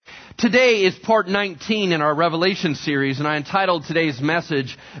Today is part 19 in our Revelation series, and I entitled today's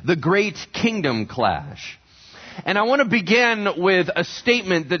message, The Great Kingdom Clash. And I want to begin with a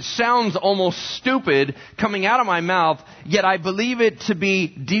statement that sounds almost stupid coming out of my mouth, yet I believe it to be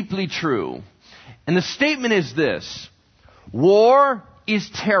deeply true. And the statement is this: war is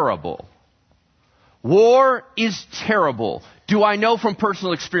terrible. War is terrible. Do I know from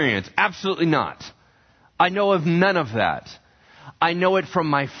personal experience? Absolutely not. I know of none of that. I know it from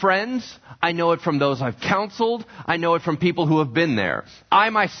my friends. I know it from those I've counseled. I know it from people who have been there. I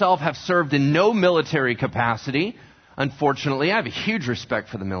myself have served in no military capacity. Unfortunately, I have a huge respect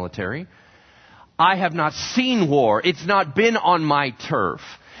for the military. I have not seen war. It's not been on my turf.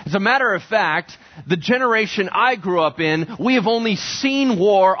 As a matter of fact, the generation I grew up in, we have only seen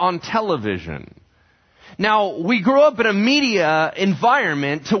war on television. Now, we grew up in a media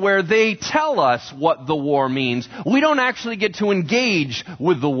environment to where they tell us what the war means. We don't actually get to engage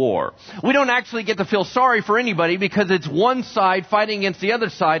with the war. We don't actually get to feel sorry for anybody because it's one side fighting against the other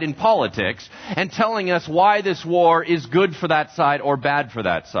side in politics and telling us why this war is good for that side or bad for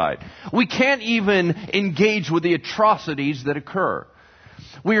that side. We can't even engage with the atrocities that occur.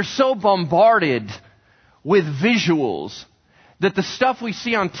 We are so bombarded with visuals that the stuff we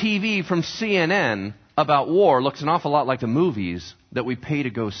see on TV from CNN about war looks an awful lot like the movies that we pay to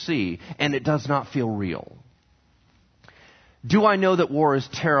go see, and it does not feel real. Do I know that war is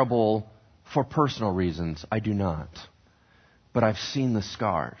terrible for personal reasons? I do not. But I've seen the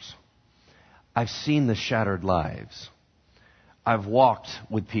scars. I've seen the shattered lives. I've walked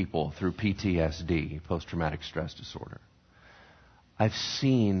with people through PTSD, post-traumatic stress disorder. I've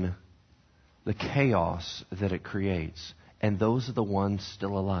seen the chaos that it creates, and those are the ones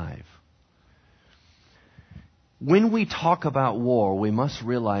still alive. When we talk about war, we must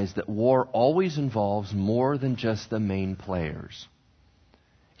realize that war always involves more than just the main players.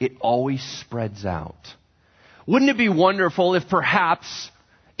 It always spreads out. Wouldn't it be wonderful if perhaps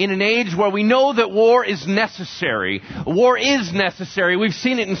in an age where we know that war is necessary, we've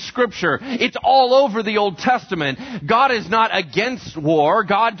seen it in Scripture, it's all over the Old Testament. God is not against war.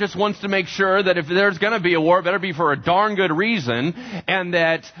 God just wants to make sure that if there's going to be a war, it better be for a darn good reason, and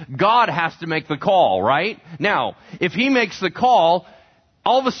that God has to make the call, right? Now, if He makes the call,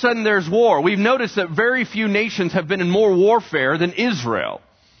 all of a sudden there's war. We've noticed that very few nations have been in more warfare than Israel.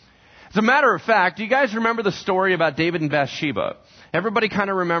 As a matter of fact, do you guys remember the story about David and Bathsheba? Everybody kind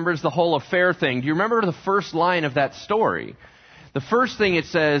of remembers the whole affair thing. Do you remember the first line of that story? The first thing it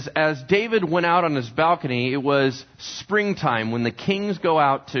says, as David went out on his balcony, it was springtime when the kings go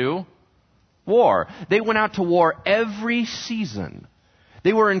out to war. They went out to war every season.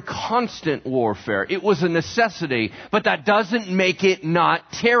 They were in constant warfare. It was a necessity, but that doesn't make it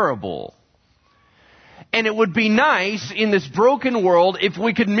not terrible. And it would be nice in this broken world if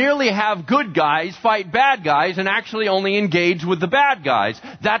we could merely have good guys fight bad guys and actually only engage with the bad guys.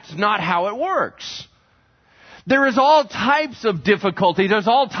 That's not how it works. There is all types of difficulty. There's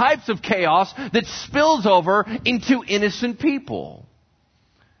all types of chaos that spills over into innocent people.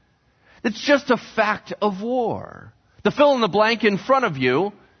 It's just a fact of war. The fill in the blank in front of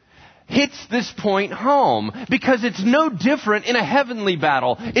you hits this point home because it's no different in a heavenly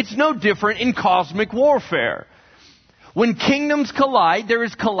battle. It's no different in cosmic warfare. When kingdoms collide, there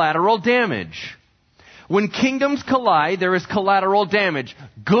is collateral damage. When kingdoms collide, there is collateral damage.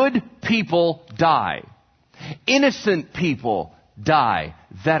 Good people die. Innocent people die.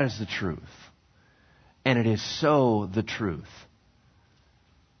 That is the truth. And it is so the truth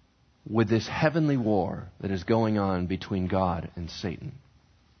with this heavenly war that is going on between God and Satan.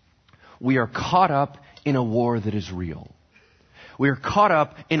 We are caught up in a war that is real. We are caught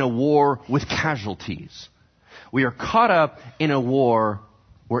up in a war with casualties. We are caught up in a war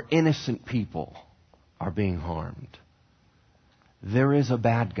where innocent people are being harmed. There is a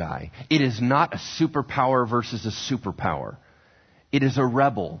bad guy. It is not a superpower versus a superpower. It is a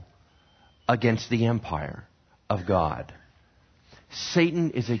rebel against the empire of God. Satan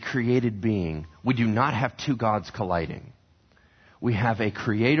is a created being. We do not have two gods colliding. We have a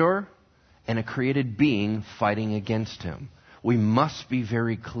creator and a created being fighting against him. We must be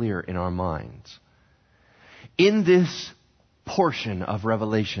very clear in our minds. In this portion of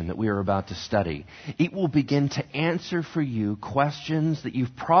Revelation that we are about to study, it will begin to answer for you questions that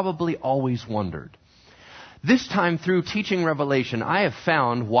you've probably always wondered. This time through teaching Revelation, I have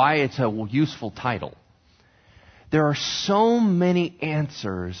found why it's a useful title. There are so many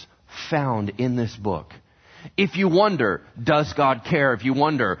answers found in this book. If you wonder, does God care? If you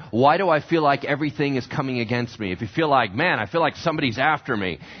wonder, why do I feel like everything is coming against me? If you feel like, man, I feel like somebody's after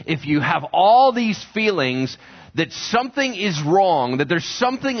me. If you have all these feelings that something is wrong, that there's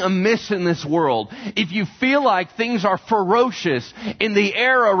something amiss in this world, if you feel like things are ferocious in the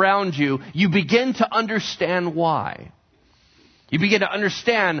air around you, you begin to understand why. You begin to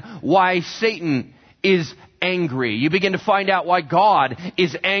understand why Satan is angry. You begin to find out why God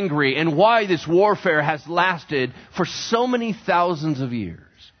is angry and why this warfare has lasted for so many thousands of years.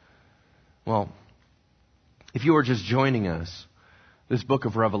 Well, if you are just joining us, this book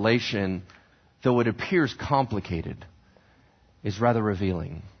of Revelation, though it appears complicated, is rather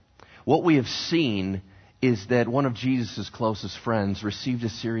revealing. What we have seen is that one of Jesus' closest friends received a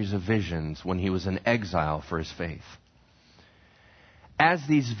series of visions when he was in exile for his faith. As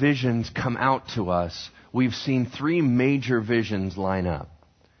these visions come out to us, we've seen three major visions line up.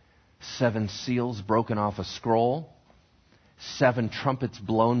 7 seals broken off a scroll, 7 trumpets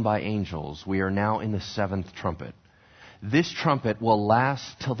blown by angels. We are now in the 7th trumpet. This trumpet will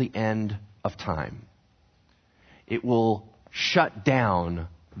last till the end of time. It will shut down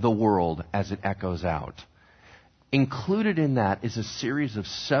the world as it echoes out. Included in that is a series of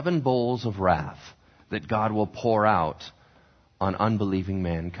 7 bowls of wrath that God will pour out on unbelieving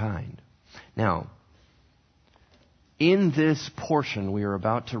mankind. Now, in this portion we are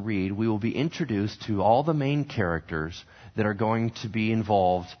about to read, we will be introduced to all the main characters that are going to be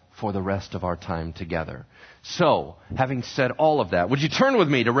involved for the rest of our time together. So, having said all of that, would you turn with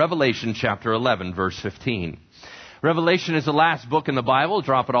me to Revelation chapter 11, verse 15. Revelation is the last book in the Bible.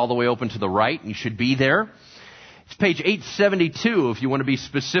 Drop it all the way open to the right. You should be there. It's page 872 if you want to be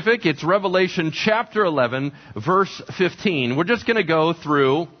specific. It's Revelation chapter 11, verse 15. We're just going to go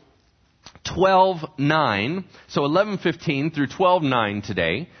through 12:9. So 11:15 through 12:9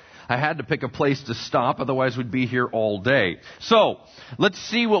 today. I had to pick a place to stop, otherwise we'd be here all day. So, let's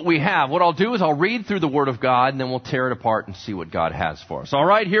see what we have. What I'll do is I'll read through the Word of God, and then we'll tear it apart and see what God has for us. All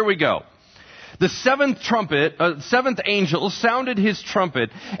right, here we go. The 7th angel sounded his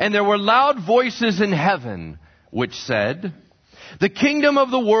trumpet, and there were loud voices in heaven, which said, "The kingdom of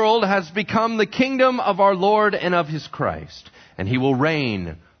the world has become the kingdom of our Lord and of his Christ, and he will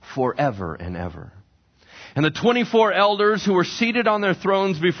reign forever and ever." And the 24 elders who were seated on their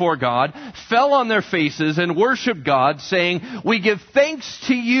thrones before God fell on their faces and worshiped God, saying, "We give thanks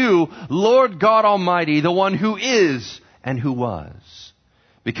to you, Lord God Almighty, the one who is and who was,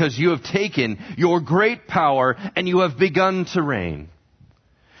 because you have taken your great power and you have begun to reign.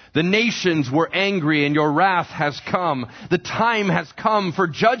 The nations were angry and your wrath has come. The time has come for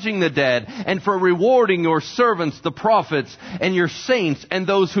judging the dead and for rewarding your servants, the prophets, and your saints and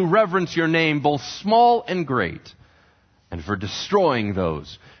those who reverence your name, both small and great, and for destroying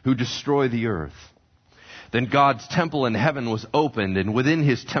those who destroy the earth." Then God's temple in heaven was opened, and within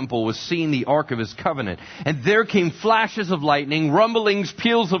his temple was seen the ark of his covenant. And there came flashes of lightning, rumblings,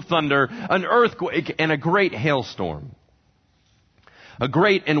 peals of thunder, an earthquake, and a great hailstorm. A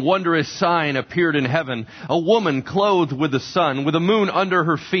great and wondrous sign appeared in heaven, a woman clothed with the sun, with the moon under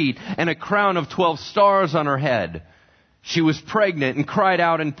her feet, and a crown of 12 stars on her head. She was pregnant and cried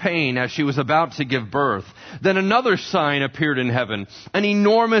out in pain as she was about to give birth. Then another sign appeared in heaven, an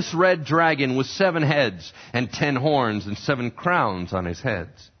enormous red dragon with 7 heads and 10 horns and 7 crowns on his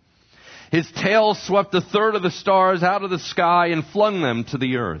heads. His tail swept a third of the stars out of the sky and flung them to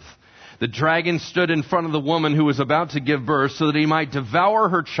the earth. The dragon stood in front of the woman who was about to give birth so that he might devour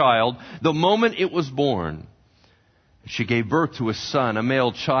her child the moment it was born. She gave birth to a son, a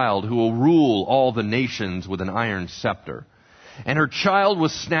male child, who will rule all the nations with an iron scepter. And her child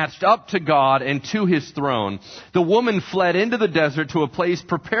was snatched up to God and to his throne. The woman fled into the desert to a place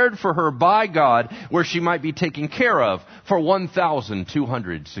prepared for her by God, where she might be taken care of for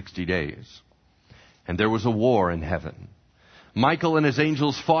 1,260 days. And there was a war in heaven. Michael and his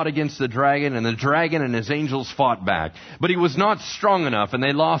angels fought against the dragon, and the dragon and his angels fought back. But he was not strong enough, and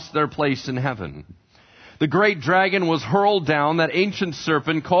they lost their place in heaven. The great dragon was hurled down, that ancient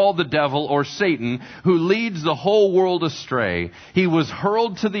serpent called the devil or Satan, who leads the whole world astray. He was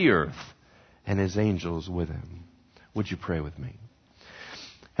hurled to the earth, and his angels with him. Would you pray with me?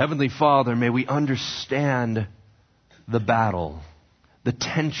 Heavenly Father, may we understand the battle, the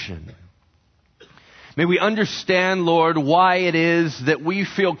tension. May we understand, Lord, why it is that we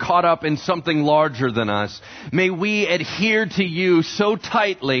feel caught up in something larger than us. May we adhere to you so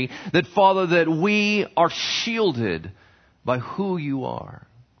tightly that, Father, that we are shielded by who you are.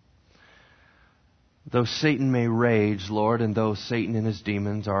 Though Satan may rage, Lord, and though Satan and his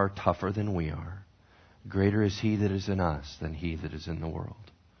demons are tougher than we are, greater is he that is in us than he that is in the world.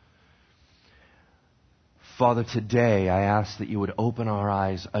 Father, today I ask that you would open our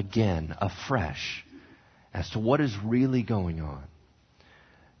eyes again, afresh, as to what is really going on,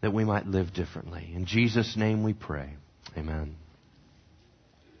 that we might live differently. In Jesus' name we pray. Amen.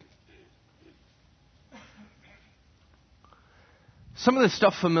 Some of this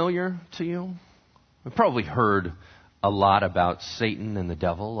stuff familiar to you? We've probably heard a lot about Satan and the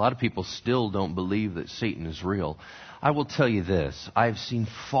devil. A lot of people still don't believe that Satan is real. I will tell you this. I've seen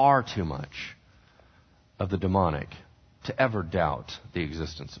far too much of the demonic to ever doubt the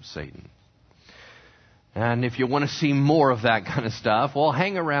existence of Satan. And if you want to see more of that kind of stuff, well,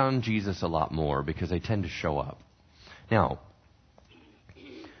 hang around Jesus a lot more because they tend to show up. Now,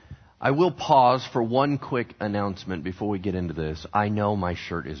 I will pause for one quick announcement before we get into this. I know my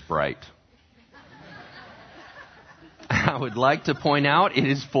shirt is bright. I would like to point out it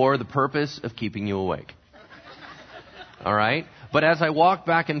is for the purpose of keeping you awake. All right? But as I walk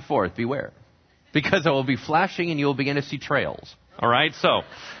back and forth, beware. Because I will be flashing and you will begin to see trails. All right? So,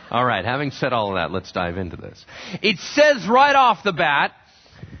 all right, having said all of that, let's dive into this. It says right off the bat,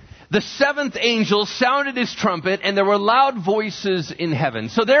 the seventh angel sounded his trumpet, and there were loud voices in heaven.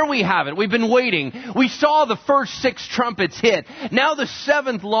 So there we have it. We've been waiting. We saw the first 6 trumpets hit. Now the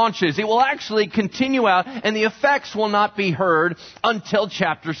 7th launches. It will actually continue out, and the effects will not be heard until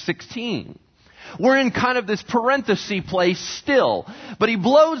chapter 16. We're in kind of this parenthesis place still. But he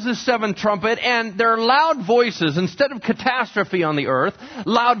blows the 7th trumpet, and there are loud voices. Instead of catastrophe on the earth,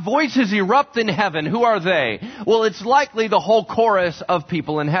 loud voices erupt in heaven. Who are they? Well, it's likely the whole chorus of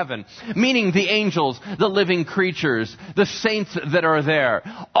people in heaven. Meaning the angels, the living creatures, the saints that are there.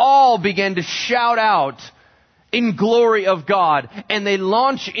 All begin to shout out in glory of God. And they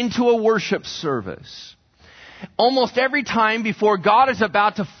launch into a worship service. Almost every time before God is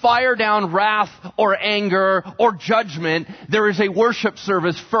about to fire down wrath or anger or judgment, there is a worship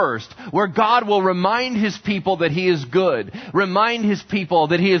service first, where God will remind His people that He is good, remind His people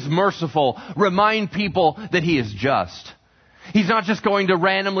that He is merciful, remind people that He is just. He's not just going to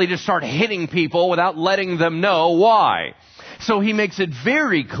randomly just start hitting people without letting them know why. So He makes it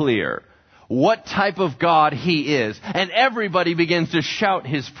very clear what type of God He is, and everybody begins to shout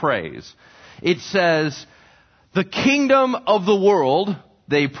His praise. It says, the kingdom of the world,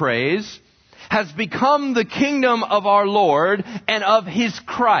 they praise, has become the kingdom of our Lord and of His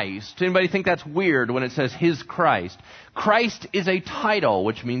Christ. Anybody think that's weird when it says His Christ? Christ is a title,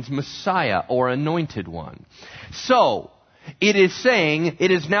 which means Messiah or Anointed One. So, it is saying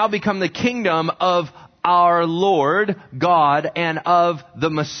it has now become the kingdom of our Lord God and of the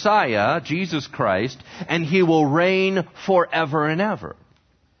Messiah, Jesus Christ, and He will reign forever and ever.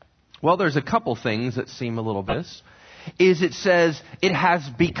 Well, there's a couple things that seem a little bit. It says it has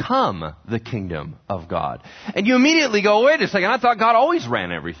become the kingdom of God. And you immediately go, wait a second, I thought God always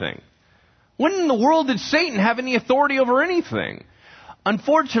ran everything. When in the world did Satan have any authority over anything?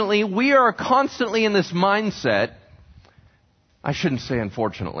 Unfortunately, we are constantly in this mindset. I shouldn't say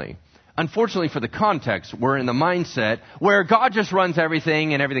unfortunately. Unfortunately for the context, we're in the mindset where God just runs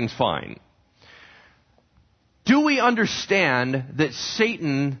everything and everything's fine. Do we understand that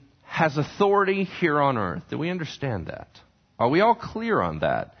Satan has authority here on earth? Do we understand that? Are we all clear on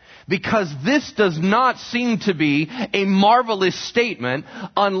that? Because this does not seem to be a marvelous statement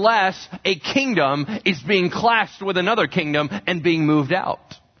unless a kingdom is being clashed with another kingdom and being moved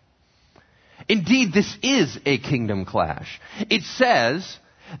out. Indeed, this is a kingdom clash. It says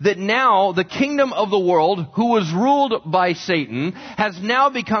that now the kingdom of the world, who was ruled by Satan, has now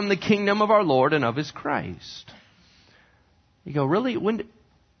become the kingdom of our Lord and of His Christ. You go, really?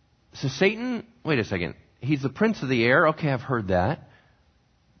 So Satan, wait a second, he's the prince of the air. Okay, I've heard that.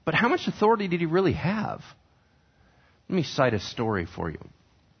 But how much authority did he really have? Let me cite a story for you.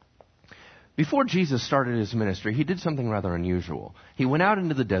 Before Jesus started His ministry, He did something rather unusual. He went out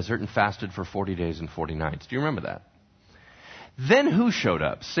into the desert and fasted for 40 days and 40 nights. Do you remember that? Then who showed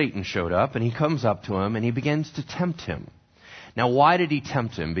up? Satan showed up, and he comes up to Him and he begins to tempt Him. Now, why did he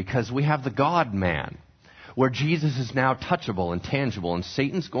tempt Him? Because we have the God-man, where Jesus is now touchable and tangible, and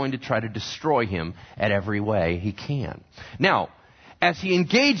Satan's going to try to destroy Him at every way he can. Now, as he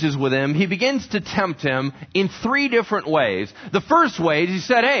engages with Him, he begins to tempt Him in 3 different ways. The first way is he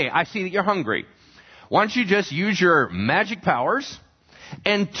said, hey, I see that you're hungry. Why don't you just use your magic powers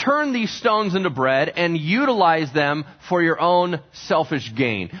and turn these stones into bread and utilize them for your own selfish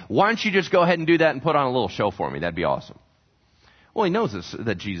gain? Why don't you just go ahead and do that and put on a little show for me? That'd be awesome. Well, he knows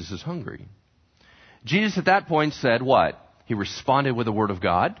that Jesus is hungry. Jesus at that point said what? He responded with the word of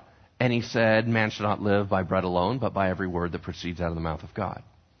God, and He said, man shall not live by bread alone, but by every word that proceeds out of the mouth of God.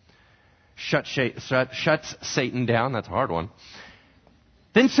 Shuts Satan down. That's a hard one.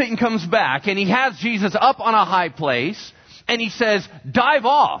 Then Satan comes back and he has Jesus up on a high place and he says, dive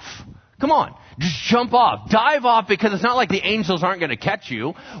off. Come on, just jump off. Dive off, because it's not like the angels aren't going to catch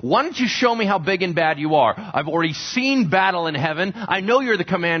you. Why don't you show me how big and bad you are? I've already seen battle in heaven. I know you're the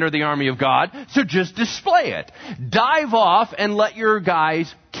commander of the army of God, so just display it. Dive off and let your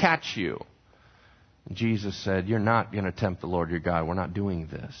guys catch you. And Jesus said, you're not going to tempt the Lord your God. We're not doing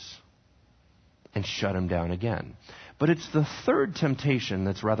this. And shut him down again. But it's the third temptation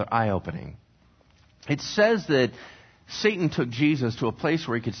that's rather eye-opening. It says that Satan took Jesus to a place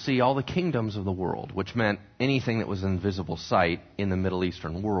where he could see all the kingdoms of the world, which meant anything that was in visible sight in the Middle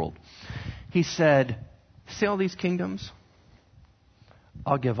Eastern world. He said, see all these kingdoms?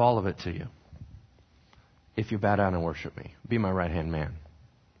 I'll give all of it to you if you bow down and worship me. Be my right-hand man.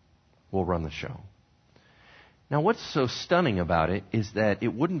 We'll run the show. Now, what's so stunning about it is that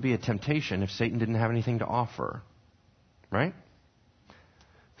it wouldn't be a temptation if Satan didn't have anything to offer. Right?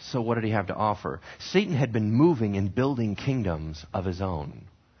 So what did he have to offer? Satan had been moving and building kingdoms of his own,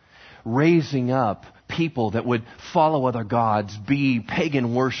 raising up people that would follow other gods, be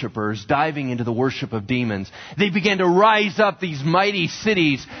pagan worshipers, diving into the worship of demons. They began to rise up these mighty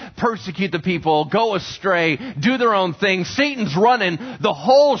cities, persecute the people, go astray, do their own thing. Satan's running the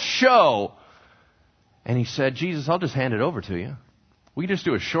whole show. And he said, Jesus, I'll just hand it over to you. We just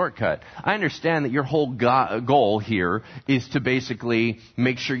do a shortcut. I understand that your whole goal here is to basically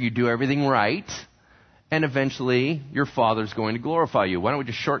make sure you do everything right, and eventually your Father's going to glorify you. Why don't we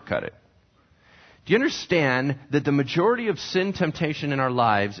just shortcut it? Do you understand that the majority of sin temptation in our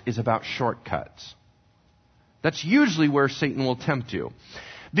lives is about shortcuts? That's usually where Satan will tempt you.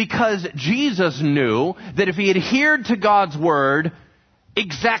 Because Jesus knew that if he adhered to God's word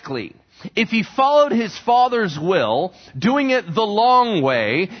exactly, if he followed his Father's will, doing it the long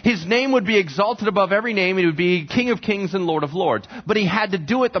way, his name would be exalted above every name. He would be King of Kings and Lord of Lords. But he had to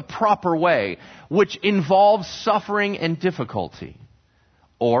do it the proper way, which involves suffering and difficulty.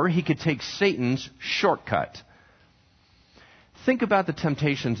 Or he could take Satan's shortcut. Think about the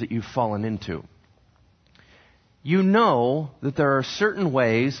temptations that you've fallen into. You know that there are certain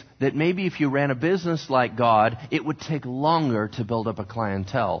ways that maybe if you ran a business like God, it would take longer to build up a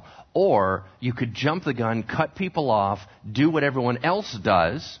clientele. Or you could jump the gun, cut people off, do what everyone else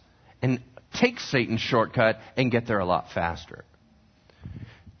does, and take Satan's shortcut and get there a lot faster.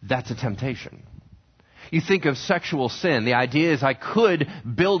 That's a temptation. You think of sexual sin. The idea is I could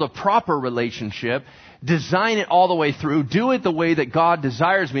build a proper relationship, design it all the way through, do it the way that God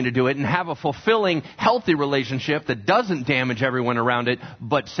desires me to do it, and have a fulfilling, healthy relationship that doesn't damage everyone around it,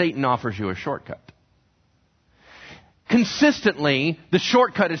 but Satan offers you a shortcut. Consistently, the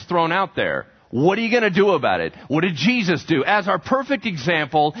shortcut is thrown out there. What are you going to do about it? What did Jesus do? As our perfect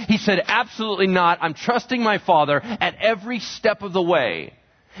example, he said, absolutely not. I'm trusting my Father at every step of the way.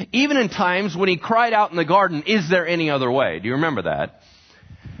 Even in times when he cried out in the garden, is there any other way? Do you remember that?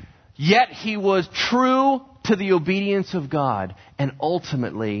 Yet he was true to the obedience of God, and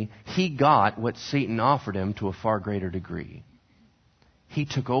ultimately he got what Satan offered him to a far greater degree. He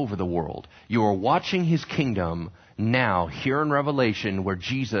took over the world. You are watching his kingdom now here in Revelation, where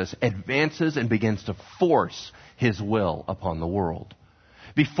Jesus advances and begins to force his will upon the world.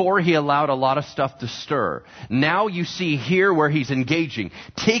 Before he allowed a lot of stuff to stir. Now you see here where he's engaging,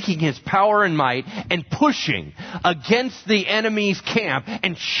 taking his power and might and pushing against the enemy's camp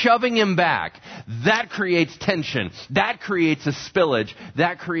and shoving him back. That creates tension. That creates a spillage.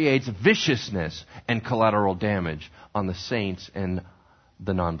 That creates viciousness and collateral damage on the saints and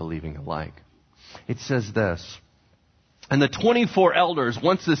the non-believing alike. It says this. And the 24 elders,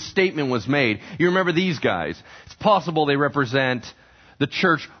 once this statement was made, you remember these guys. It's possible they represent the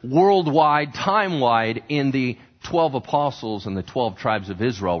church worldwide, time-wide, in the 12 apostles and the 12 tribes of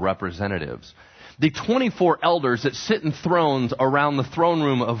Israel representatives. The 24 elders that sit in thrones around the throne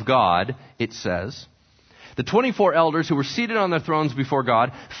room of God, it says, the 24 elders who were seated on their thrones before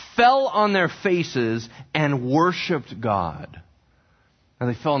God fell on their faces and worshiped God. And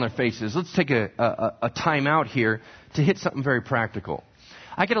they fell on their faces. Let's take a time out here to hit something very practical.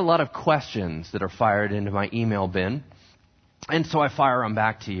 I get a lot of questions that are fired into my email bin. And so I fire them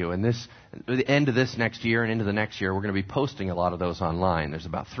back to you. And at the end of this next year and into the next year, we're going to be posting a lot of those online. There's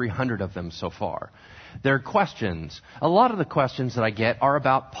about 300 of them so far. They're questions. A lot of the questions that I get are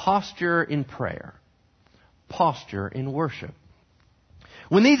about posture in prayer, posture in worship.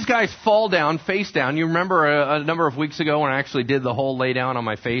 When these guys fall down, face down, you remember a number of weeks ago when I actually did the whole lay down on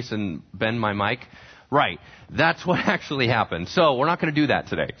my face and bend my mic? Right. That's what actually happened. So we're not going to do that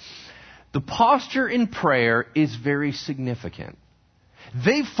today. The posture in prayer is very significant.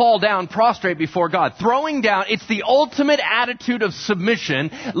 they fall down prostrate before God. Throwing down, it's the ultimate attitude of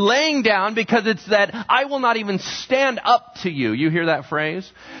submission, laying down, because it's that I will not even stand up to you. You hear that phrase?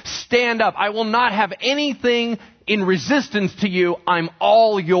 Stand up. I will not have anything in resistance to you. I'm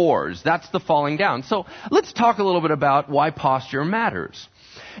all yours. That's the falling down. So let's talk a little bit about why posture matters.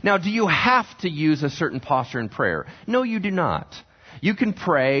 Now, do you have to use a certain posture in prayer? No, you do not. You can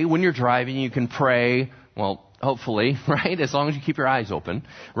pray when you're driving. You can pray, well, hopefully, right? As long as you keep your eyes open,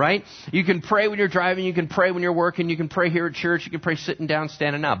 right? You can pray when you're driving. You can pray when you're working. You can pray here at church. You can pray sitting down,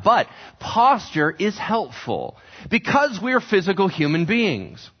 standing up. But posture is helpful because we're physical human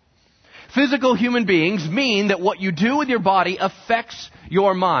beings. Physical human beings mean that what you do with your body affects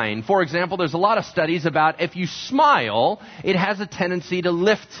your mind. For example, there's a lot of studies about if you smile, it has a tendency to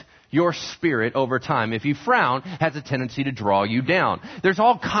lift your spirit over time. If you frown, it has a tendency to draw you down. There's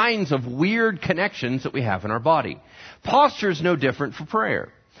all kinds of weird connections that we have in our body. Posture is no different for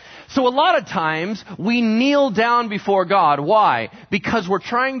prayer. So a lot of times we kneel down before God. Why? Because we're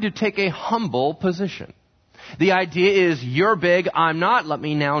trying to take a humble position. The idea is, you're big, I'm not, let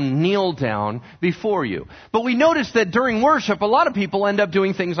me now kneel down before you. But we notice that during worship, a lot of people end up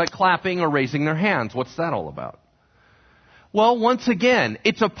doing things like clapping or raising their hands. What's that all about? Well, once again,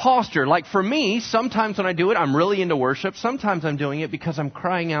 it's a posture. Like for me, sometimes when I do it, I'm really into worship. Sometimes I'm doing it because I'm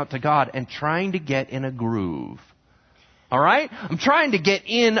crying out to God and trying to get in a groove. All right? I'm trying to get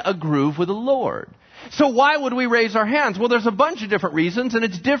in a groove with the Lord. So why would we raise our hands? Well, there's a bunch of different reasons, and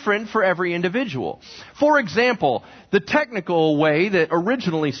it's different for every individual. For example, the technical way that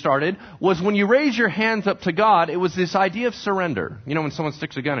originally started was when you raise your hands up to God, it was this idea of surrender. You know, when someone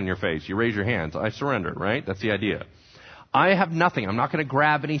sticks a gun in your face, you raise your hands. I surrender, right? That's the idea. I have nothing. I'm not going to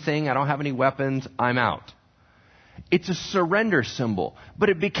grab anything. I don't have any weapons. I'm out. It's a surrender symbol, but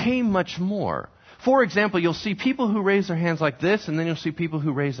it became much more. For example, you'll see people who raise their hands like this, and then you'll see people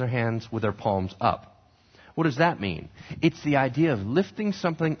who raise their hands with their palms up. What does that mean? It's the idea of lifting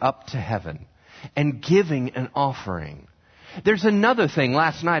something up to heaven and giving an offering. There's another thing.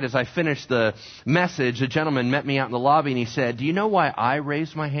 Last night as I finished the message, a gentleman met me out in the lobby and he said, do you know why I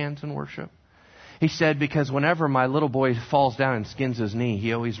raise my hands in worship? He said, because whenever my little boy falls down and skins his knee,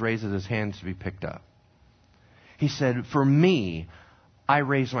 he always raises his hands to be picked up. He said, for me, I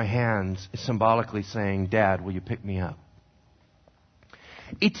raise my hands symbolically saying, Dad, will you pick me up?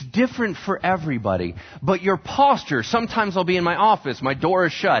 It's different for everybody, but your posture, sometimes I'll be in my office, my door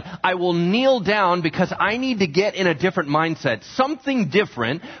is shut. I will kneel down because I need to get in a different mindset, something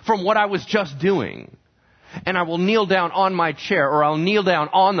different from what I was just doing. And I will kneel down on my chair, or I'll kneel down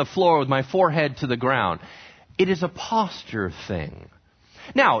on the floor with my forehead to the ground. It is a posture thing.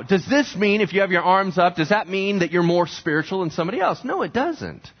 Now, does this mean if you have your arms up, does that mean that you're more spiritual than somebody else? No, it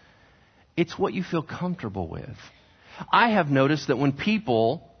doesn't. It's what you feel comfortable with. I have noticed that when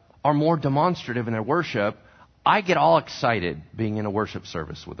people are more demonstrative in their worship, I get all excited being in a worship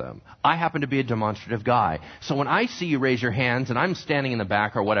service with them. I happen to be a demonstrative guy. So when I see you raise your hands and I'm standing in the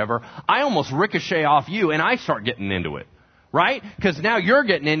back or whatever, I almost ricochet off you and I start getting into it. Right? Because now you're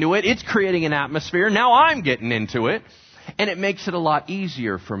getting into it. It's creating an atmosphere. Now I'm getting into it. And it makes it a lot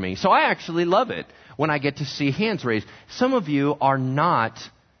easier for me. So I actually love it when I get to see hands raised. Some of you are not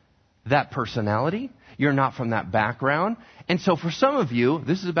that personality. You're not from that background. And so for some of you,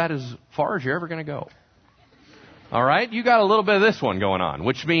 this is about as far as you're ever going to go. All right? You got a little bit of this one going on,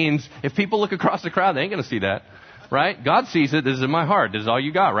 which means if people look across the crowd, they ain't going to see that. Right? God sees it. This is in my heart. This is all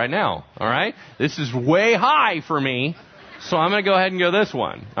you got right now. All right? This is way high for me. So I'm going to go ahead and go this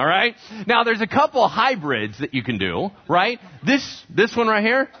one. All right? Now, there's a couple hybrids that you can do. Right? This one right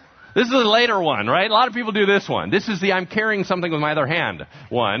here. This is a later one, right? A lot of people do this one. This is the I'm carrying something with my other hand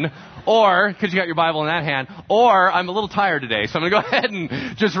one. Or, because you got your Bible in that hand. Or, I'm a little tired today, so I'm going to go ahead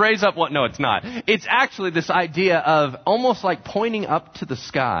and just raise up one. No, it's not. It's actually this idea of almost like pointing up to the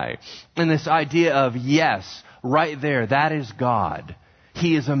sky. And this idea of, yes, right there, that is God.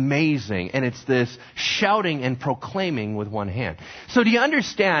 He is amazing. And it's this shouting and proclaiming with one hand. So do you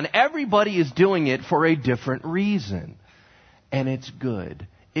understand? Everybody is doing it for a different reason. And it's good.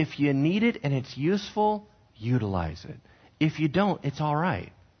 If you need it and it's useful, utilize it. If you don't, it's all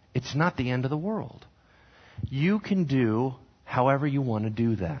right. It's not the end of the world. You can do however you want to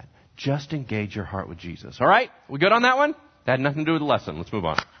do that. Just engage your heart with Jesus. All right? We good on that one? That had nothing to do with the lesson. Let's move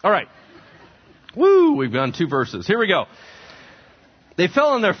on. All right. Woo! We've done 2 verses. Here we go. They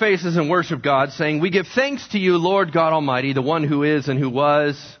fell on their faces and worshiped God, saying, we give thanks to you, Lord God Almighty, the one who is and who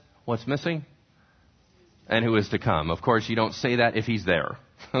was. What's missing? And who is to come. Of course, you don't say that if he's there.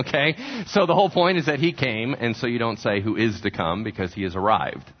 Okay? So the whole point is that he came, and so you don't say who is to come because he has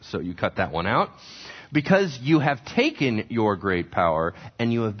arrived. So you cut that one out. Because you have taken your great power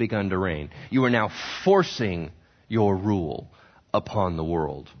and you have begun to reign. You are now forcing your rule upon the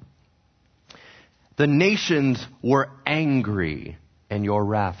world. The nations were angry and your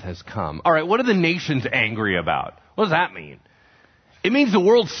wrath has come. All right, what are the nations angry about? What does that mean? It means the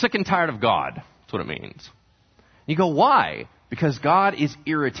world's sick and tired of God. That's what it means. You go, why? Because God is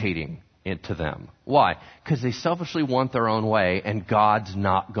irritating it to them. Why? Because they selfishly want their own way and God's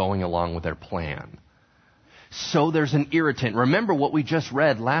not going along with their plan. So there's an irritant. Remember what we just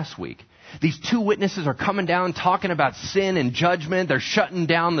read last week. These two witnesses are coming down talking about sin and judgment. They're shutting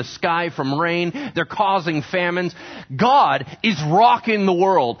down the sky from rain. They're causing famines. God is rocking the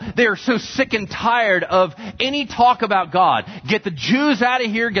world. They're so sick and tired of any talk about God. Get the Jews out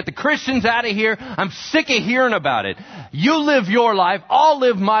of here. Get the Christians out of here. I'm sick of hearing about it. You live your life. I'll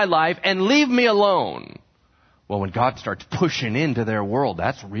live my life and leave me alone. Well, when God starts pushing into their world,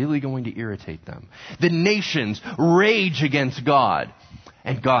 that's really going to irritate them. The nations rage against God.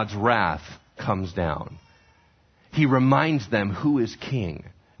 And God's wrath comes down. He reminds them who is king.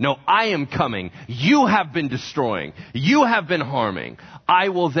 No, I am coming. You have been destroying. You have been harming. I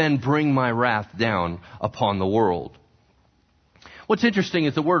will then bring my wrath down upon the world. What's interesting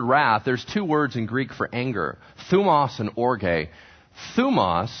is the word wrath, there's two words in Greek for anger. Thumos and orge.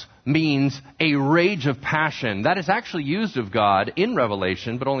 Thumos means a rage of passion. That is actually used of God in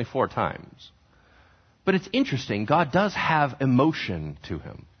Revelation, but only 4 times. But it's interesting, God does have emotion to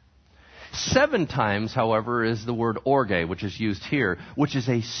him. 7 times, however, is the word orge, which is used here, which is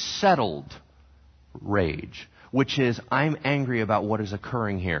a settled rage, which is, I'm angry about what is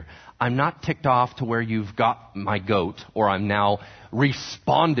occurring here. I'm not ticked off to where you've got my goat, or I'm now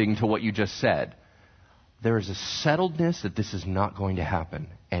responding to what you just said. There is a settledness that this is not going to happen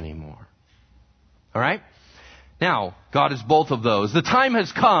anymore. All right? Now, God is both of those. The time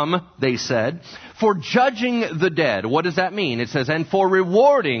has come, they said, for judging the dead. What does that mean? It says, and for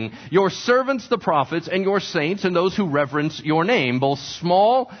rewarding your servants, the prophets, and your saints, and those who reverence your name, both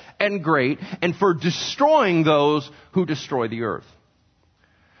small and great, and for destroying those who destroy the earth.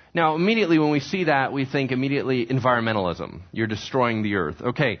 Now, immediately when we see that, we think immediately environmentalism. You're destroying the earth.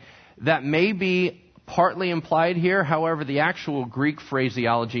 Okay, that may be partly implied here. However, the actual Greek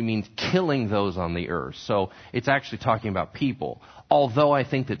phraseology means killing those on the earth. So it's actually talking about people. Although I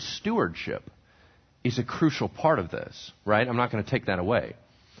think that stewardship is a crucial part of this, right? I'm not going to take that away.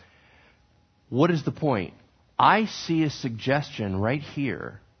 What is the point? I see a suggestion right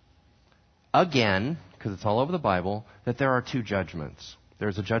here, again, because it's all over the Bible, that there are 2 judgments.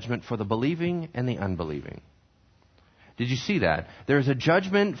 There's a judgment for the believing and the unbelieving. Did you see that? There's a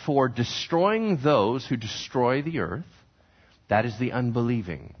judgment for destroying those who destroy the earth. That is the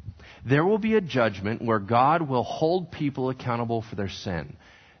unbelieving. There will be a judgment where God will hold people accountable for their sin.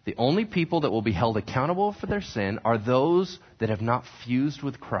 The only people that will be held accountable for their sin are those that have not fused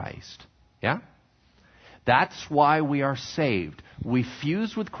with Christ. Yeah? That's why we are saved. We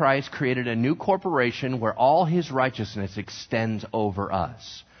fused with Christ, created a new corporation where all His righteousness extends over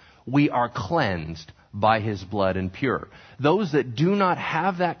us. We are cleansed by His blood and pure. Those that do not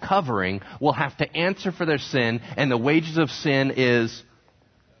have that covering will have to answer for their sin, and the wages of sin is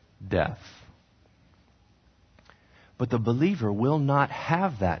death. But the believer will not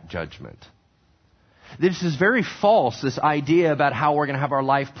have that judgment. This is very false, this idea about how we're going to have our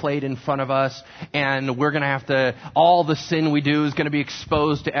life played in front of us, and we're going to have to, all the sin we do is going to be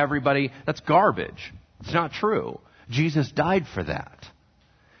exposed to everybody. That's garbage. It's not true. Jesus died for that.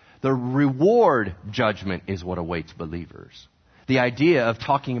 The reward judgment is what awaits believers. The idea of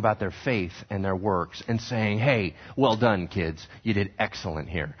talking about their faith and their works and saying, hey, well done, kids. You did excellent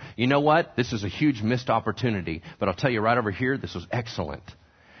here. You know what? This is a huge missed opportunity, but I'll tell you right over here, this was excellent.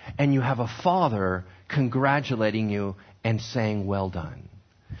 And you have a Father congratulating you and saying, well done.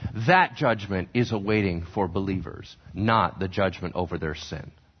 That judgment is awaiting for believers, not the judgment over their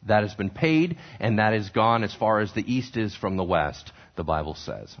sin. That has been paid, and that is gone as far as the east is from the west, the Bible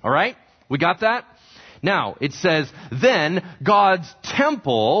says. All right? We got that? Now, it says, then God's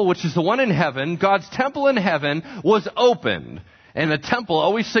temple, which is the one in heaven, God's temple in heaven was opened. And the temple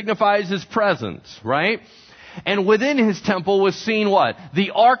always signifies His presence, right? And within His temple was seen what? The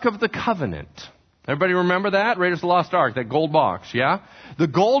Ark of the Covenant. Everybody remember that? Raiders of the Lost Ark, that gold box, yeah? The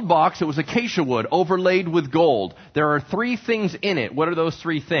gold box, it was acacia wood overlaid with gold. There are 3 things in it. What are those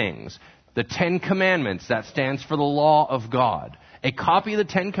 3 things? The 10 Commandments, that stands for the law of God. A copy of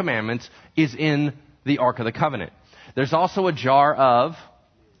the 10 Commandments is in the Ark of the Covenant. There's also a jar of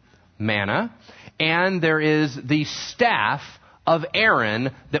manna, and there is the staff of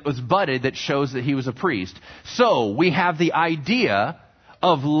Aaron that was budded that shows that he was a priest. So we have the idea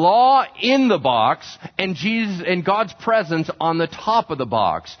of law in the box and Jesus and God's presence on the top of the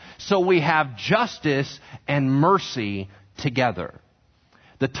box. So we have justice and mercy together.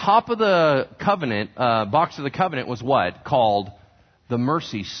 The top of the covenant, box of the covenant was what? Called the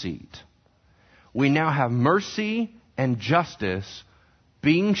mercy seat. We now have mercy and justice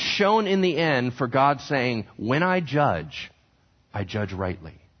being shown in the end for God saying, when I judge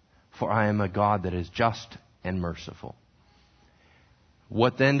rightly. For I am a God that is just and merciful.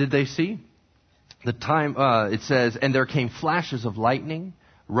 What then did they see? It says, and there came flashes of lightning,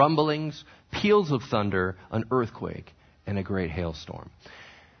 rumblings, peals of thunder, an earthquake, and a great hailstorm.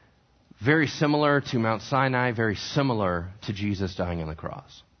 Very similar to Mount Sinai, very similar to Jesus dying on the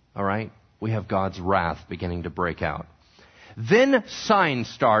cross. All right? We have God's wrath beginning to break out. Then signs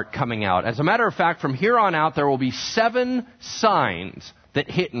start coming out. As a matter of fact, from here on out, there will be 7 signs that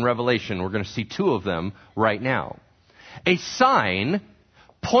hit in Revelation. We're going to see 2 of them right now. A sign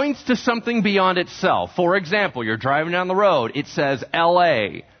points to something beyond itself. For example, you're driving down the road. It says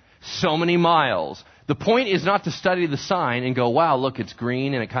L.A., so many miles. The point is not to study the sign and go, wow, look, it's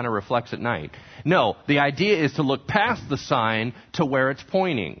green and it kind of reflects at night. No, the idea is to look past the sign to where it's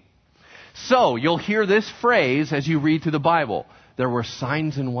pointing. So, you'll hear this phrase as you read through the Bible. There were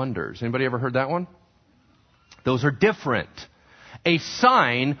signs and wonders. Anybody ever heard that one? Those are different. A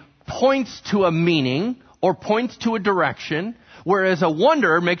sign points to a meaning or points to a direction, whereas a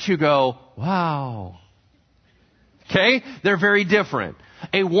wonder makes you go, wow. Okay? They're very different.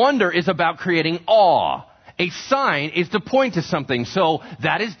 A wonder is about creating awe. A sign is to point to something. So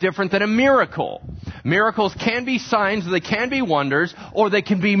that is different than a miracle. Miracles can be signs, they can be wonders, or they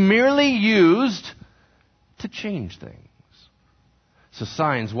can be merely used to change things. So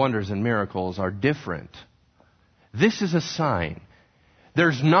signs, wonders, and miracles are different. This is a sign.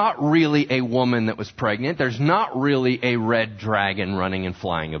 There's not really a woman that was pregnant. There's not really a red dragon running and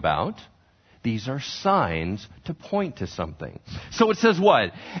flying about. These are signs to point to something. So it says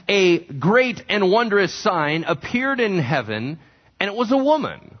what? A great and wondrous sign appeared in heaven, and it was a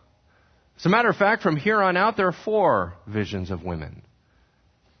woman. As a matter of fact, from here on out, there are 4 visions of women.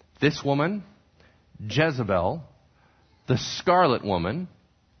 This woman, Jezebel, the scarlet woman,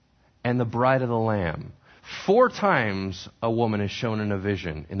 and the bride of the Lamb. 4 times a woman is shown in a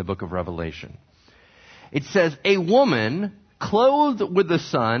vision in the book of Revelation. It says, a woman clothed with the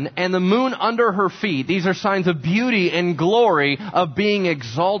sun and the moon under her feet. These are signs of beauty and glory of being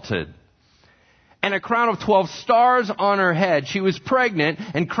exalted. And a crown of 12 stars on her head. She was pregnant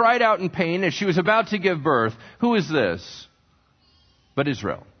and cried out in pain as she was about to give birth. Who is this? But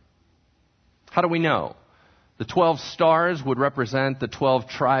Israel. How do we know? The 12 stars would represent the 12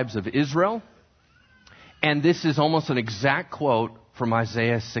 tribes of Israel. And this is almost an exact quote from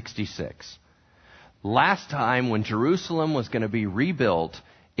Isaiah 66. Last time when Jerusalem was going to be rebuilt,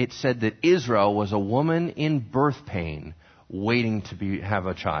 it said that Israel was a woman in birth pain waiting to have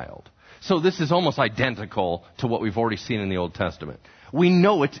a child. So this is almost identical to what we've already seen in the Old Testament. We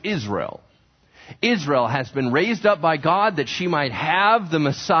know it's Israel. Israel has been raised up by God that she might have the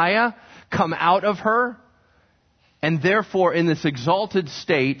Messiah come out of her. And therefore, in this exalted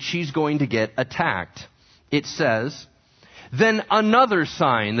state, she's going to get attacked. It says, then another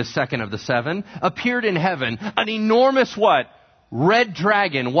sign, the second of the 7, appeared in heaven. An enormous what? Red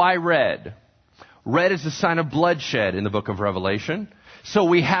dragon. Why red? Red is a sign of bloodshed in the book of Revelation. So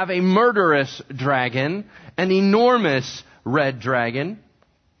we have a murderous dragon, an enormous red dragon.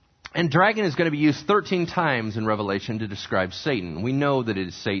 And dragon is going to be used 13 times in Revelation to describe Satan. We know that it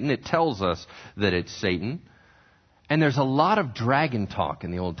is Satan. It tells us that it's Satan. And there's a lot of dragon talk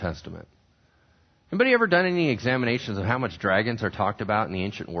in the Old Testament. Anybody ever done any examinations of how much dragons are talked about in the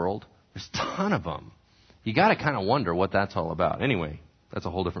ancient world? There's a ton of them. You got to kind of wonder what that's all about. Anyway, that's a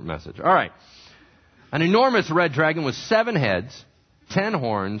whole different message. All right. An enormous red dragon with 7 heads, 10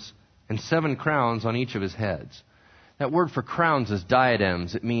 horns, and 7 crowns on each of his heads. That word for crowns is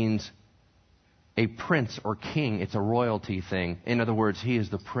diadems. It means a prince or king. It's a royalty thing. In other words, he is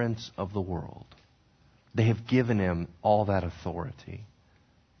the prince of the world. They have given him all that authority.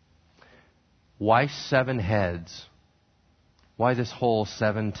 Why 7 heads? Why this whole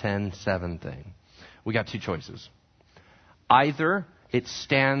 7, 10, 7 thing? We got 2 choices. Either it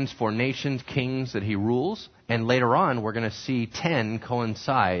stands for nations, kings that he rules, and later on we're going to see 10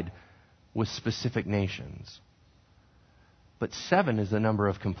 coincide with specific nations. But 7 is the number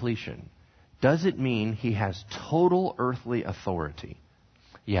of completion. Does it mean he has total earthly authority?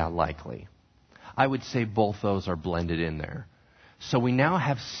 Yeah, likely. I would say both those are blended in there. So we now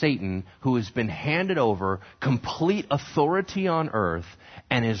have Satan, who has been handed over complete authority on earth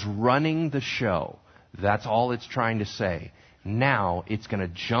and is running the show. That's all it's trying to say. Now it's going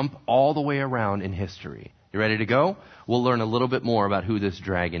to jump all the way around in history. You ready to go? We'll learn a little bit more about who this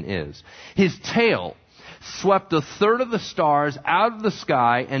dragon is. His tail swept a third of the stars out of the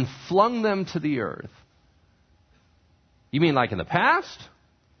sky and flung them to the earth. You mean like in the past?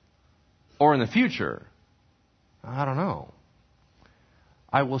 Or in the future? I don't know.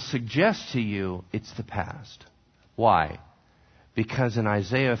 I will suggest to you it's the past. Why? Because in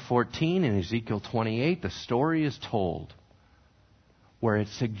Isaiah 14 and Ezekiel 28, the story is told where it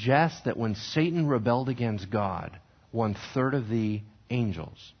suggests that when Satan rebelled against God, 1/3 of the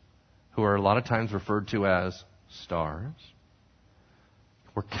angels, who are a lot of times referred to as stars,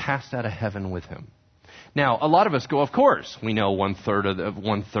 were cast out of heaven with him. Now, a lot of us go, of course, we know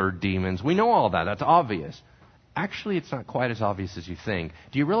 1/3 demons. We know all that. That's obvious. Actually, it's not quite as obvious as you think.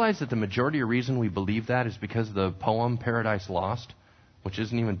 Do you realize that the majority of reason we believe that is because of the poem Paradise Lost, which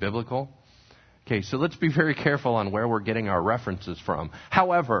isn't even biblical? Okay, so let's be very careful on where we're getting our references from.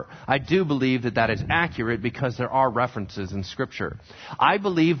 However, I do believe that that is accurate because there are references in Scripture. I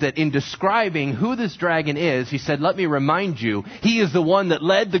believe that in describing who this dragon is, he said, let me remind you, he is the one that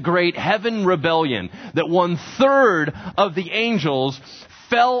led the great heaven rebellion, that 1/3 of the angels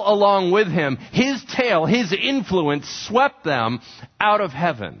fell along with him. His tail, his influence swept them out of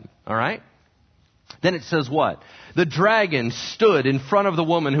heaven. All right? Then it says what? The dragon stood in front of the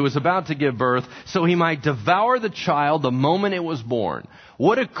woman who was about to give birth so he might devour the child the moment it was born.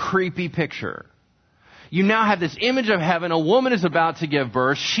 What a creepy picture. You now have this image of heaven. A woman is about to give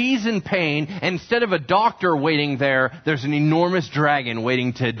birth. She's in pain. And instead of a doctor waiting there, there's an enormous dragon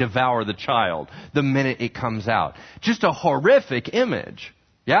waiting to devour the child the minute it comes out. Just a horrific image.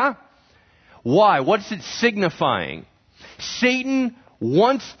 Yeah? Why? What's it signifying? Satan,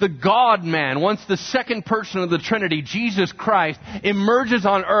 once the God-man, once the second person of the Trinity, Jesus Christ, emerges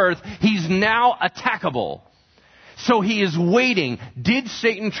on earth, he's now attackable. So he is waiting. Did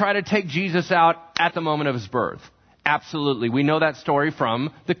Satan try to take Jesus out at the moment of his birth? Absolutely. We know that story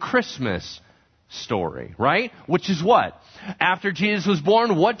from the Christmas story, right? Which is what? After Jesus was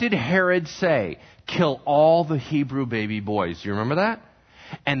born, what did Herod say? Kill all the Hebrew baby boys. Do you remember that?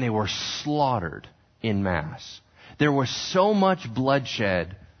 And they were slaughtered in mass. There was so much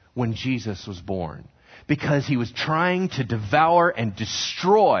bloodshed when Jesus was born because he was trying to devour and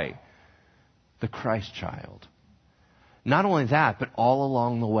destroy the Christ child. Not only that, but all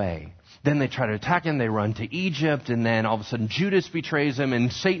along the way. Then they try to attack him, they run to Egypt, and then all of a sudden Judas betrays him,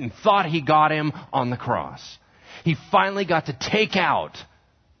 and Satan thought he got him on the cross. He finally got to take out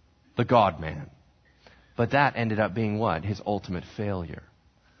the God-man. But that ended up being what? His ultimate failure.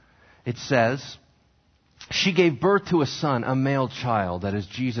 It says, she gave birth to a son, a male child, that is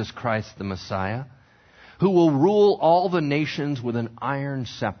Jesus Christ the Messiah, who will rule all the nations with an iron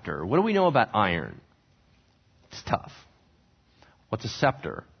scepter. What do we know about iron? It's tough. What's a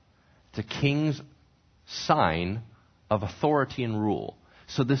scepter? It's a king's sign of authority and rule.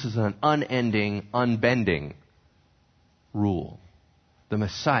 So this is an unending, unbending rule. The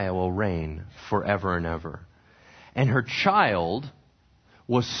Messiah will reign forever and ever. And her child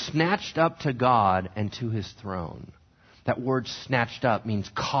was snatched up to God and to his throne. That word snatched up means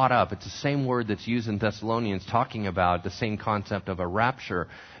caught up. It's the same word that's used in Thessalonians talking about the same concept of a rapture,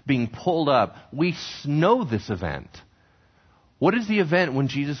 being pulled up. We know this event. What is the event when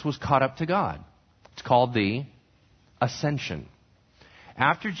Jesus was caught up to God? It's called the Ascension.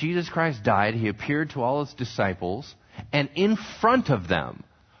 After Jesus Christ died, he appeared to all his disciples and in front of them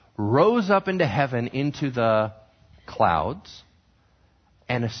rose up into heaven into the clouds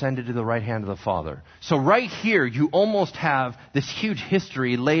and ascended to the right hand of the Father. So right here, you almost have this huge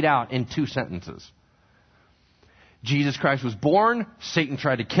history laid out in 2 sentences. Jesus Christ was born. Satan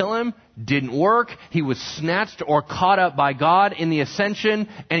tried to kill him. Didn't work. He was snatched or caught up by God in the ascension,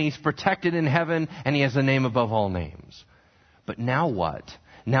 and he's protected in heaven, and he has a name above all names. But now what?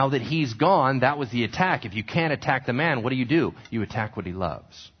 Now that he's gone, that was the attack. If you can't attack the man, what do? You attack what he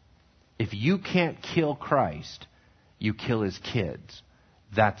loves. If you can't kill Christ, you kill his kids.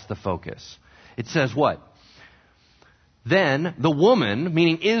 That's the focus. It says what? Then the woman,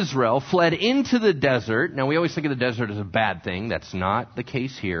 meaning Israel, fled into the desert. Now we always think of the desert as a bad thing. That's not the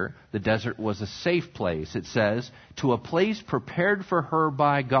case here. The desert was a safe place. It says, to a place prepared for her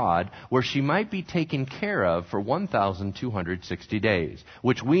by God, where she might be taken care of for 1,260 days,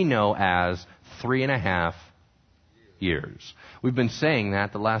 which we know as 3.5 years. We've been saying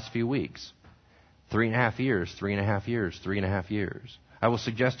that the last few weeks. 3.5 years, 3.5 years, 3.5 years. I will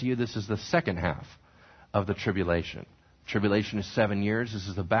suggest to you this is the second half of the tribulation. Tribulation is 7 years. This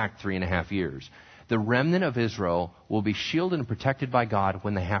is the back 3.5 years. The remnant of Israel will be shielded and protected by God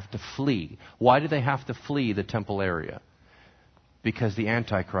when they have to flee. Why do they have to flee the temple area? because the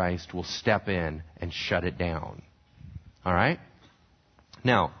Antichrist will step in and shut it down. All right?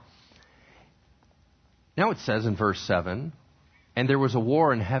 Now it says in verse 7, and there was a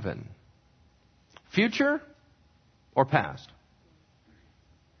war in heaven. Future or past?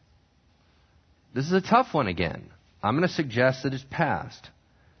 This is a tough one again. I'm going to suggest that it's past.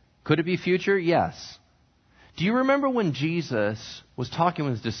 Could it be future? Yes. Do you remember when Jesus was talking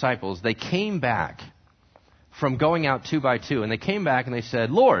with his disciples? They came back from going out 2 by 2, and they came back and they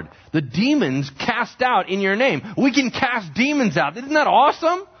said, Lord, the demons cast out in your name. We can cast demons out. Isn't that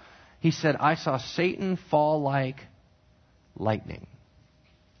awesome? He said, I saw Satan fall like lightning.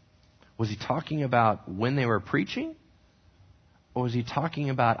 Was he talking about when they were preaching? Or was he talking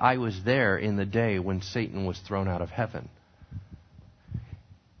about I was there in the day when Satan was thrown out of heaven?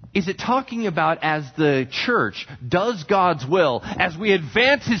 Is it talking about as the church does God's will, as we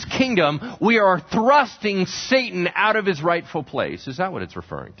advance His kingdom, we are thrusting Satan out of his rightful place? Is that what it's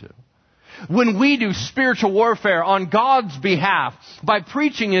referring to? When we do spiritual warfare on God's behalf, by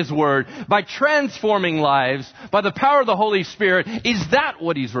preaching His Word, by transforming lives, by the power of the Holy Spirit, is that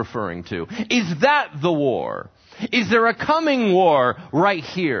what He's referring to? Is that the war? Is there a coming war right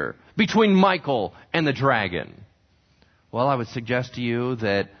here between Michael and the dragon? Well, I would suggest to you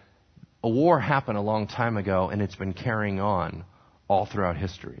that a war happened a long time ago, and it's been carrying on all throughout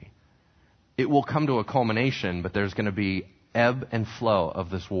history. It will come to a culmination, but there's going to be ebb and flow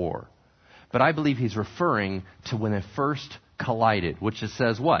of this war. But I believe he's referring to when it first collided, which it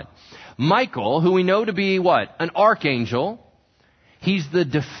says what? Michael, who we know to be what? An archangel. He's the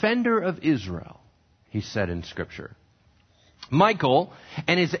defender of Israel, he said in Scripture. Michael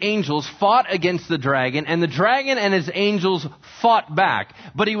and his angels fought against the dragon, and the dragon and his angels fought back.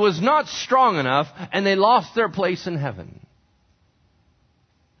 But he was not strong enough, and they lost their place in heaven.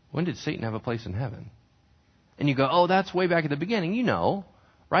 When did Satan have a place in heaven? And you go, oh, that's way back at the beginning. You know,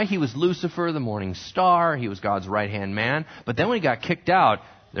 right? He was Lucifer, the morning star. He was God's right-hand man. But then when he got kicked out,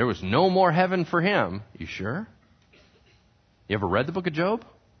 there was no more heaven for him. You sure? You ever read the book of Job?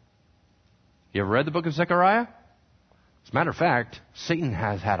 You ever read the book of Zechariah? As a matter of fact, Satan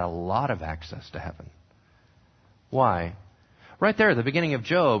has had a lot of access to heaven. Why? Right there at the beginning of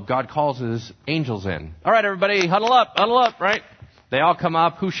Job, God calls his angels in. All right, everybody, huddle up, right? They all come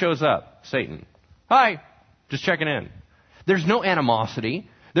up. Who shows up? Satan. Hi, just checking in. There's no animosity.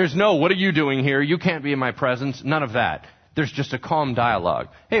 There's no, what are you doing here? You can't be in my presence. None of that. There's just a calm dialogue.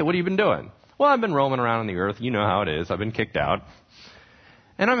 Hey, what have you been doing? Well, I've been roaming around on the earth. You know how it is. I've been kicked out.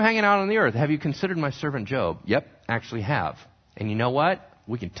 And I'm hanging out on the earth. Have you considered my servant Job? Yep, actually have. And you know what?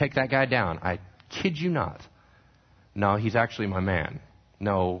 We can take that guy down. I kid you not. No, he's actually my man.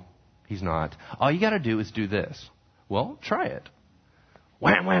 No, he's not. All you got to do is do this. Well, try it.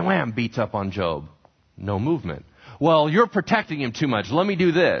 Wham, wham, wham, beats up on Job. No movement. Well, you're protecting him too much. Let me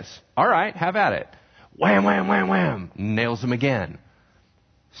do this. All right, have at it. Wham, wham, wham, wham. Nails him again.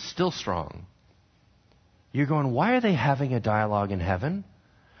 Still strong. You're going, why are they having a dialogue in heaven?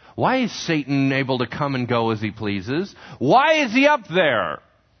 Why is Satan able to come and go as he pleases? Why is he up there?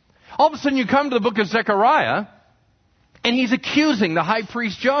 All of a sudden you come to the book of Zechariah, and he's accusing the high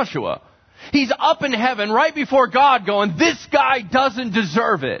priest Joshua. He's up in heaven right before God going, this guy doesn't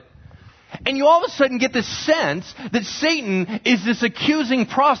deserve it. And you all of a sudden get this sense that Satan is this accusing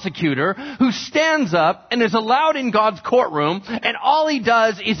prosecutor who stands up and is allowed in God's courtroom, and all he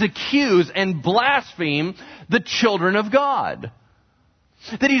does is accuse and blaspheme the children of God.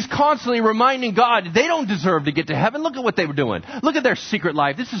 That he's constantly reminding God they don't deserve to get to heaven. Look at what they were doing. Look at their secret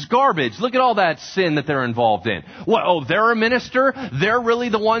life. This is garbage. Look at all that sin that they're involved in. What? Oh, they're a minister? They're really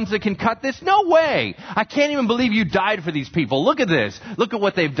the ones that can cut this? No way. I can't even believe you died for these people. Look at this. Look at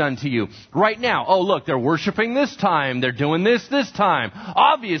what they've done to you right now. Oh, look, they're worshiping this time. They're doing this time.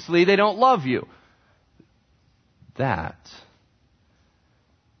 Obviously, they don't love you. That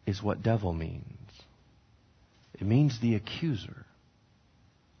is what devil means. It means the accuser.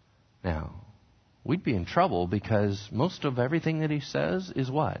 Now, we'd be in trouble because most of everything that he says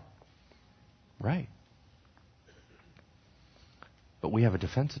is what? Right. But we have a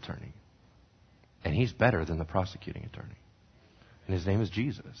defense attorney. And he's better than the prosecuting attorney. And his name is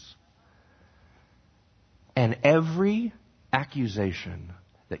Jesus. And every accusation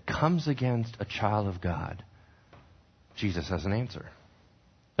that comes against a child of God, Jesus has an answer.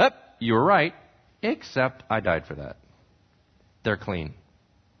 Yep, you were right, except I died for that. They're clean.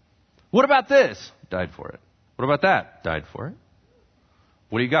 What about this? Died for it. What about that? Died for it.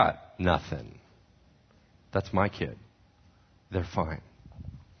 What do you got? Nothing. That's my kid. They're fine.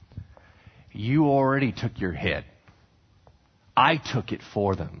 You already took your hit. I took it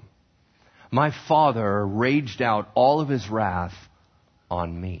for them. My Father raged out all of his wrath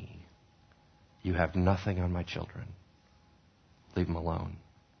on me. You have nothing on my children. Leave them alone.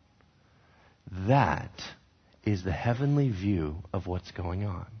 That is the heavenly view of what's going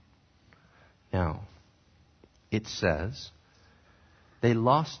on. Now, it says they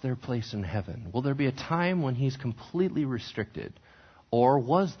lost their place in heaven. Will there be a time when he's completely restricted? Or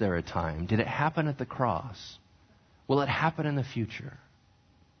was there a time? Did it happen at the cross? Will it happen in the future?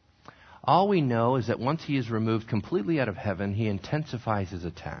 All we know is that once he is removed completely out of heaven, he intensifies his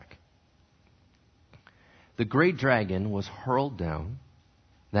attack. The great dragon was hurled down.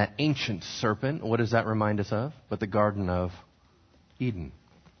 That ancient serpent, what does that remind us of? But the Garden of Eden.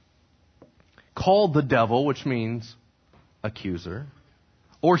 Called the devil, which means accuser.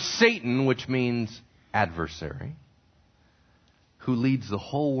 Or Satan, which means adversary. Who leads the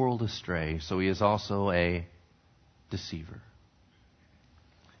whole world astray, so he is also a deceiver.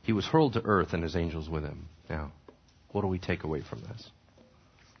 He was hurled to earth and his angels with him. Now, what do we take away from this?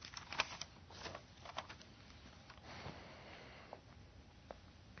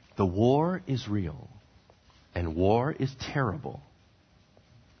 The war is real, and war is terrible.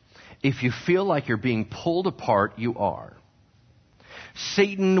 If you feel like you're being pulled apart, you are.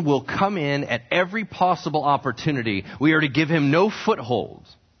 Satan will come in at every possible opportunity. We are to give him no foothold.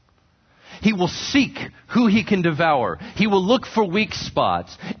 He will seek who he can devour. He will look for weak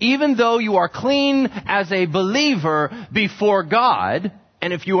spots. Even though you are clean as a believer before God,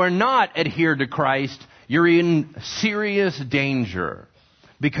 and if you are not adhered to Christ, you're in serious danger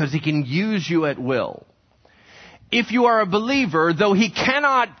because he can use you at will. If you are a believer, though he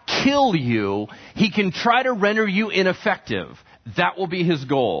cannot kill you, he can try to render you ineffective. That will be his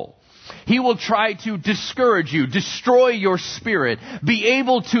goal. He will try to discourage you, destroy your spirit, be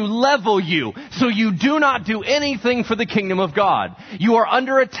able to level you so you do not do anything for the kingdom of God. You are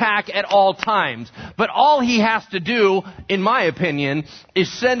under attack at all times. But all he has to do, in my opinion,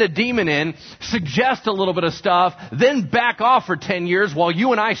 is send a demon in, suggest a little bit of stuff, then back off for 10 years while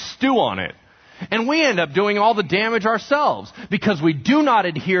you and I stew on it. And we end up doing all the damage ourselves because we do not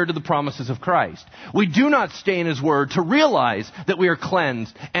adhere to the promises of Christ. We do not stay in His Word to realize that we are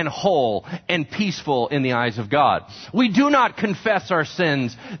cleansed and whole and peaceful in the eyes of God. We do not confess our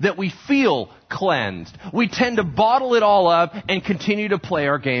sins that we feel cleansed. We tend to bottle it all up and continue to play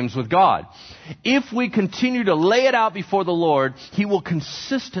our games with God. If we continue to lay it out before the Lord, He will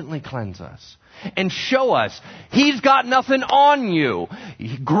consistently cleanse us and show us He's got nothing on you.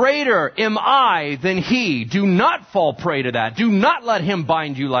 Greater am I than He. Do not fall prey to that. Do not let Him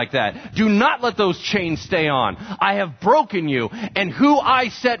bind you like that. Do not let those chains stay on. I have broken you, and who I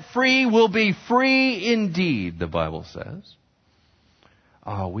set free will be free indeed, the Bible says.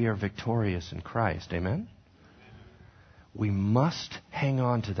 We are victorious in Christ. Amen? We must hang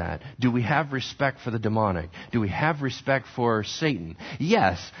on to that. Do we have respect for the demonic? Do we have respect for Satan?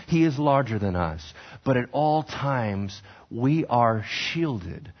 Yes, he is larger than us. But at all times, we are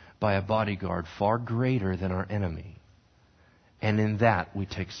shielded by a bodyguard far greater than our enemy. And in that, we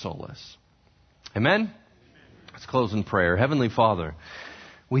take solace. Amen? Let's close in prayer. Heavenly Father,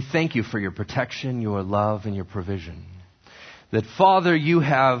 we thank You for Your protection, Your love, and Your provision. That, Father, You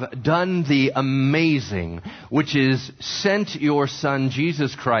have done the amazing, which is sent Your Son,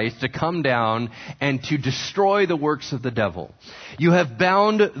 Jesus Christ, to come down and to destroy the works of the devil. You have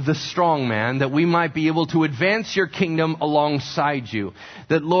bound the strong man that we might be able to advance Your kingdom alongside You.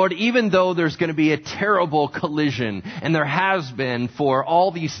 That, Lord, even though there's going to be a terrible collision, and there has been for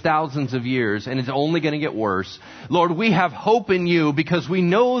all these thousands of years, and it's only going to get worse, Lord, we have hope in You because we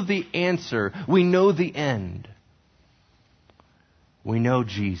know the answer. We know the end. We know,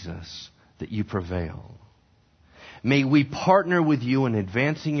 Jesus, that You prevail. May we partner with You in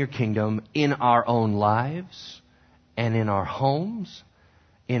advancing Your kingdom in our own lives and in our homes,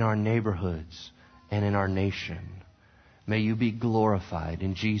 in our neighborhoods, and in our nation. May You be glorified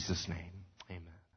in Jesus' name.